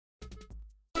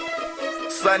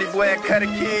Sonny boy and Kutta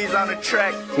Keyz on the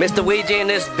track. Mr. Ouija in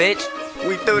this bitch.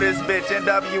 We threw this bitch,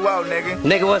 NWO, nigga.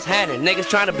 Nigga, what's happening? Niggas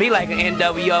trying to be like an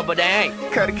NWO, but they ain't.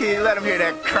 Kutta Keyz, let them hear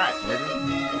that crack, nigga.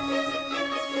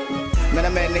 Man,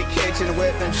 I'm in the kitchen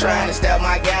whipping, trying to step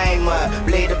my game up.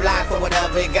 Bleed the block for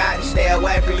whatever it got and stay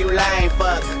away from you lame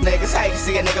fucks. Niggas hate to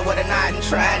see a nigga with a knot and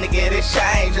trying to get his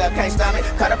change up. Can't stomach,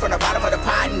 cut up from the bottom of the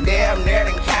pot and damn near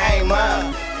done came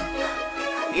up.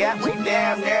 Yeah, we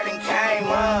damn near done came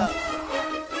up.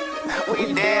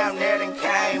 We damn near done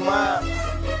came up.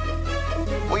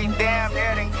 We damn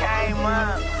near done came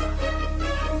up.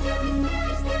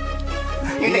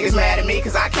 You niggas mad at me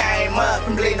cause I came up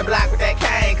and bleeding the block with that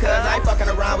cane. Cause I ain't fucking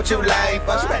around with you lame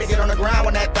fucks. You better get on the ground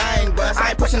when that thing bust. I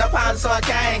ain't pushing up pounds so I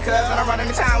can't cuz. And I'm running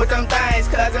the town with them things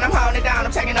cuz. And I'm holding it down,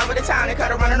 I'm taking over the town. And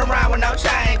cut running around with no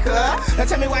chain cuz. Now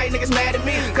tell me why you niggas mad at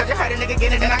me. Cause you heard a nigga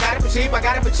get it and I got it for cheap. I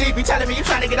got it for cheap. You telling me you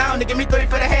trying to get on to give me 3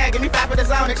 for the hair, give me 5 for the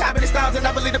zone. And chop the stones and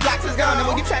I believe the blocks is gone. And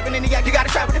when you trapping in the yak, you gotta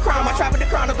trap with the chrome. I trap with the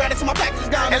chrome, no granted till my package is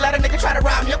gone. And let a nigga try to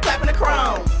rob me, you're clapping the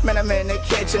chrome. Man, I'm in the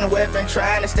kitchen whipping,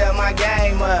 trying to step my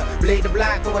game up. Bleed the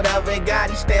block for whatever it got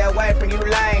and stay away from you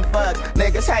lame fucks.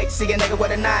 Niggas hate to see a nigga with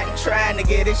a knot and trying to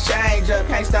get his change up.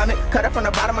 Can't stomach, cut up from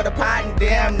the bottom of the pot and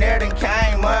damn near done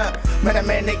came up. Man, I'm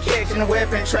in the kitchen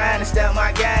whipping, trying to step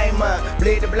my game up.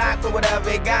 Bleed the block for whatever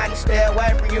it got and stay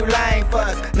away from you lame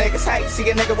fucks. Niggas hate to see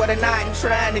a nigga with a knot and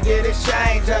trying to get his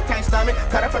change up. Can't stomach,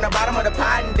 cut up from the bottom of the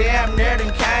pot and damn near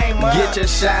done came up. Get your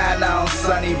shine on,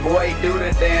 Sonny boy, do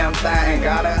the damn thing.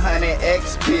 Got 100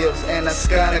 X pills and a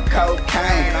skun of cocaine.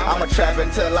 I'ma trap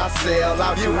until I sell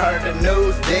out. You heard the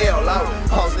news, deal out.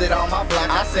 Posted on my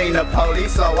block, I seen the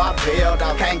police, so I bailed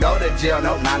out. Can't go to jail,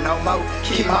 no, not no more.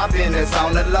 Keep my business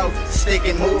on the low. Stick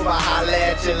and move, I holla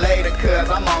at you later, cause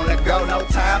I'm on the go. No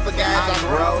time for games,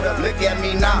 I'm rolled up. Look at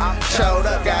me now, showed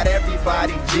up. Got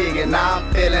everybody jigging, now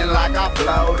I'm feeling like I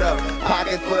blowed up.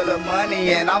 Pocket full of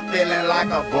money and I'm feeling like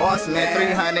a boss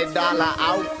man. $300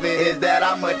 outfit, is that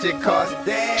how much it costs?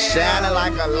 Shining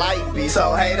like a light beat,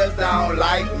 so haters don't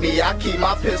like me. I keep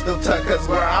my pistol tucked cause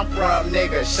where I'm from,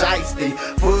 nigga, shiesty.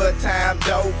 Full-time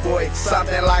dope boy,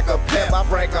 something like a pimp. I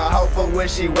break a hoe for what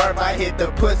she worth. I hit the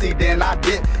pussy, then I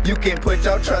dip. You can put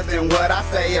your trust in what I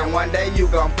say, and one day you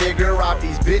gon' figure out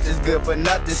these bitches good for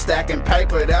nothing. Stacking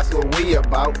paper, that's what we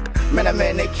about. Man, I'm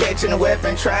in the kitchen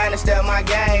whipping, trying to step my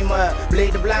game up.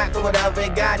 Bleed the block for whatever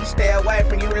it got and stay away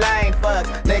from you lame fucks.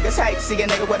 Niggas hate to see a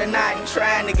nigga with a knot and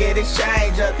trying to get his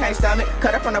change up. Can't stomach,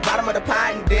 cut up from the bottom of the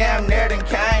pot and damn near done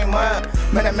came up.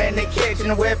 Man, I'm in the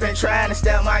kitchen whipping, trying to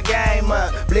step my game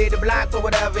up. Bleed the block for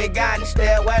whatever it got and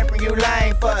stay away from you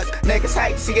lame fucks. Niggas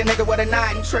hate to see a nigga with a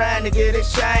knot and trying to get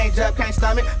his change up. Can't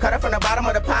stomach, cut up from the bottom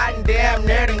of the pot and damn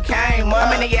near done came up.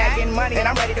 I'm in the yak getting money and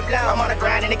I'm ready to blow. I'm on the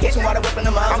grind in the kitchen while whipping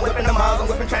them up. I'm whipping them up, I'm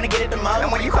whipping trying to get it the most.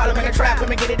 And when you call them in the trap,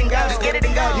 women get it and go. Just get it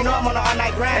and go. You know I'm on the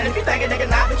all-night grind. And if you think a nigga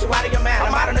not, bitch, you out of your mind.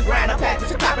 I'm out on the grind, I'm packed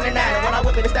with your top of the 9. And when I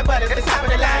whip it, it's that butter, it's the top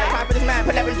of the line. Pop it is mine,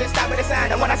 put up and just stop at the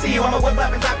sign. And when I see you, I'ma whip up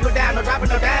and drop you down. No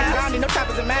dropping no dimes, I don't need no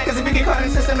choppers in mine. Cause if you get caught in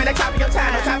the system, and they chop your time.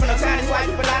 No chopping no time, that's why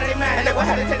people out of their mind. And they gon'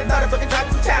 have to take the thought of book and drop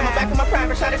some time. I'm back in my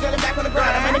private shot, it's back on the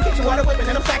grind. I'm in the kitchen, water whipping,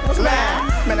 and I'm stacking what's mine.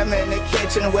 Man, I'm in the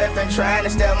kitchen whipping, trying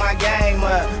to step my game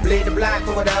up. Bleed the block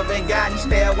for whatever it got and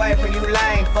stay away from you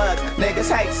lame fucks. Niggas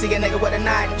hate to see a nigga with a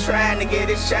knot and trying to get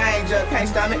his change up. Can't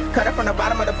stomach, cut up from the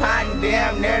bottom of the pot and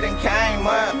damn near done came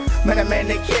up. Man, I'm in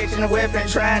the kitchen whipping,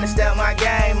 trying to step my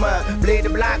game up. Bleed the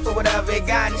block for whatever it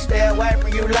got and stay away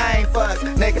from you lame fucks.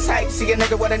 Niggas hate to see a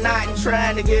nigga with a knot and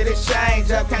trying to get his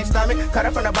change up. Can't stomach, cut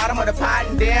up from the bottom of the pot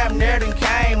and damn near done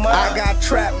came up. I got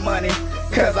trap money,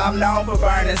 cause I'm known for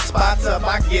burning spots up.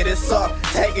 I get it soft,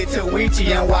 take it to Ouija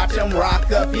and watch him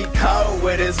rock up. He cold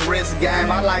with his wrist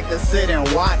game. I like to sit and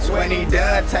watch. When he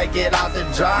done, take it out the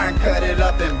jar and cut it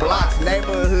up in blocks.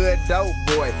 Neighborhood dope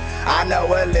boy, I know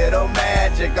a little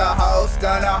magic. A whole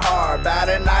skun of hard, by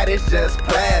the night it's just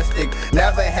plastic.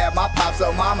 Never had my pop,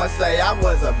 so mama say I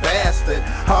was a bastard.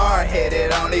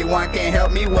 Hard-headed, only one can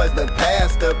help me was the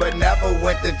pastor. But never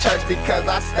went to church because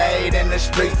I stayed in the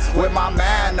streets. With my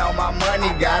mind on my money,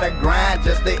 gotta grind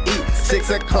just to eat. 6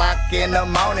 o'clock in the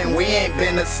morning, we ain't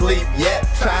been asleep yet.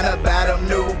 Tryna buy them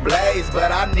new blades,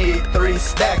 but I need 3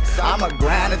 stacks. I'ma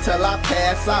grind until I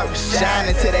pass out, shine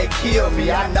until they kill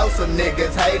me. I know some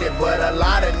niggas hate it, but a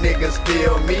lot of niggas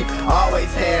feel me.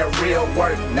 Always had real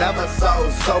work, never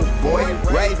sold soap, boy.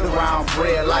 Raised around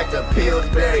bread like the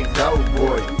Pillsbury dope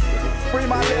boy. Free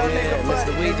my little nigga,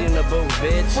 Mr. Weezy in the booth,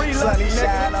 bitch. Free Sonny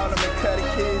shine on them and Kutta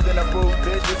Keyz in the booth,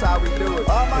 bitch. That's how we do it.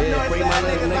 All my Yeah, free my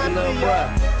little nigga, little bruh.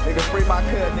 Nigga, free my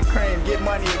cousin Cream. Get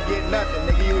money or get nothing.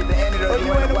 Nigga, you at the end of the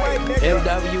you in the way, nigga.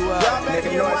 MW up.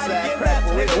 Nigga, Northside crack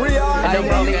for real. We all I know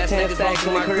nigga. broke ass niggas stacks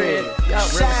in my crib. Y'all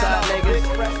Riverside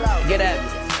niggas. Get at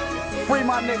me. Free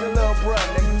my nigga, little bruh,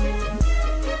 nigga.